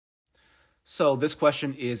So this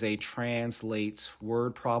question is a translate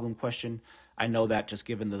word problem question. I know that just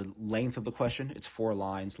given the length of the question, it's 4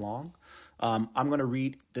 lines long. I'm going to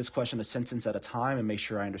read this question a sentence at a time and make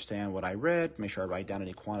sure I understand what I read, make sure I write down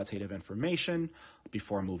any quantitative information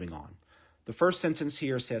before moving on. The first sentence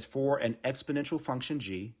here says, for an exponential function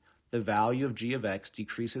g, the value of g of x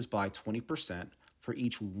decreases by 20% for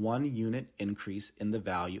each 1 unit increase in the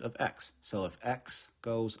value of x. So if x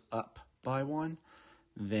goes up by 1,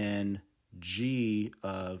 then g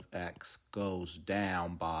of x goes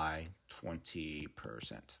down by 20%.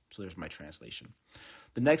 So there's my translation.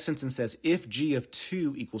 The next sentence says, if g of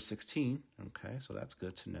 2 equals 16, okay, so that's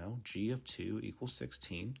good to know, g of 2 equals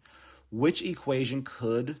 16, which equation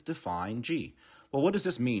could define g? Well, what does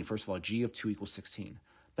this mean? First of all, g of 2 equals 16.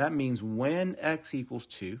 That means when x equals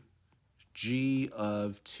 2, g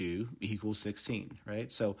of 2 equals 16,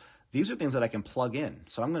 right? So these are things that I can plug in.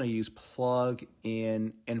 So I'm going to use plug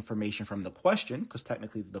in information from the question, because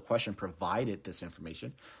technically the question provided this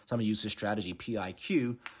information. So I'm going to use this strategy,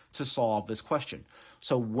 PIQ, to solve this question.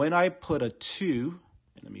 So when I put a 2,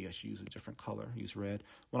 and let me just use a different color, use red.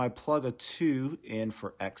 When I plug a 2 in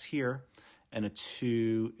for x here and a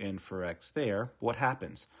 2 in for x there, what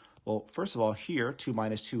happens? Well, first of all, here, 2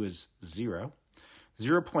 minus 2 is 0.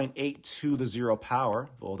 0.8 to the 0 power,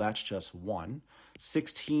 well, that's just 1.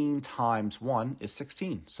 16 times 1 is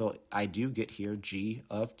 16. So I do get here g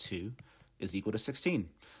of 2 is equal to 16.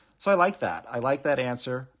 So I like that. I like that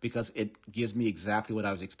answer because it gives me exactly what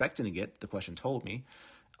I was expecting to get, the question told me.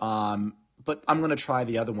 But I'm going to try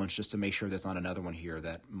the other ones just to make sure there's not another one here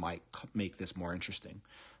that might make this more interesting.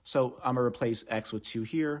 So I'm going to replace x with 2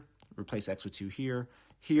 here, replace x with 2 here.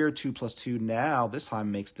 Here, 2 plus 2 now, this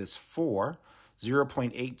time makes this 4.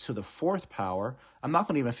 0.8 to the 4th power. I'm not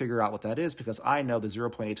going to even figure out what that is because I know the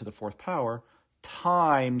 0.8 to the 4th power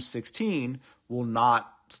times 16 will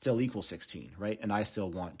not still equal 16, right? And I still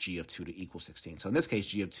want g of 2 to equal 16. So in this case,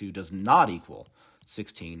 g of 2 does not equal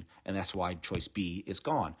 16, and that's why choice B is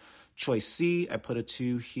gone. Choice C, I put a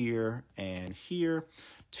 2 here and here.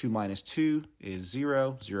 2 minus 2 is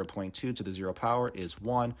 0. 0.2 to the 0 power is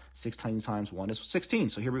 1. 16 times 1 is 16.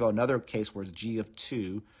 So here we go, another case where g of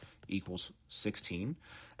 2 equals 16.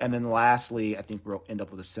 And then lastly, I think we'll end up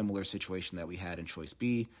with a similar situation that we had in choice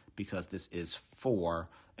B because this is 4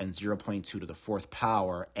 and 0.2 to the 4th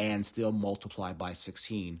power and still multiplied by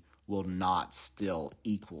 16 will not still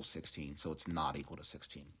equal 16. So it's not equal to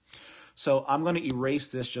 16. So I'm going to erase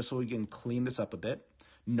this just so we can clean this up a bit,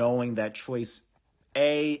 knowing that choice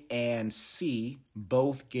A and C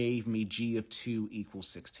both gave me g of 2 equals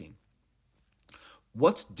 16.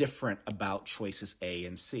 What's different about choices A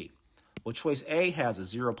and C? Well, choice A has a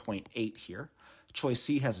 0.8 here. Choice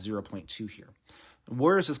C has a 0.2 here.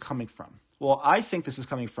 Where is this coming from? Well, I think this is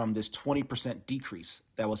coming from this 20% decrease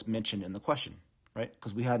that was mentioned in the question, right?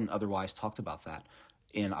 Because we hadn't otherwise talked about that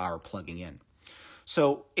in our plugging in.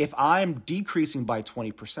 So if I'm decreasing by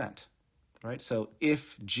 20%, right? So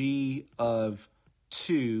if g of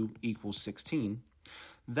 2 equals 16,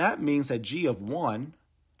 that means that g of 1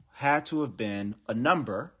 had to have been a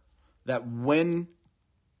number that when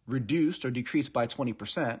reduced or decreased by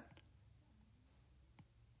 20%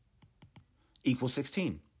 equals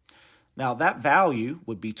 16. Now that value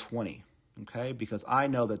would be 20, okay? Because I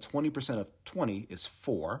know that 20% of 20 is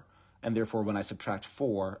 4, and therefore when I subtract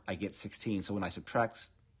 4, I get 16. So when I subtract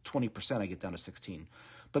 20%, I get down to 16.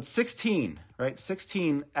 But 16, right?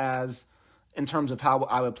 16 as in terms of how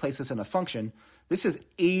I would place this in a function, this is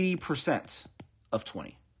 80% of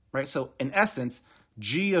 20. Right? So in essence,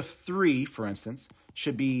 g of 3, for instance,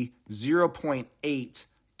 should be 0.8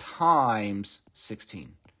 times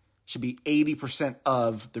 16. Should be 80%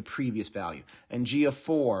 of the previous value. And g of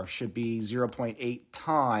 4 should be 0.8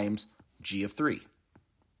 times g of 3.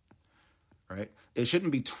 Right? It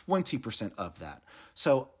shouldn't be 20% of that.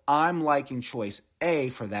 So I'm liking choice A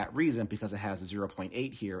for that reason because it has a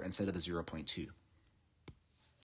 0.8 here instead of the 0.2.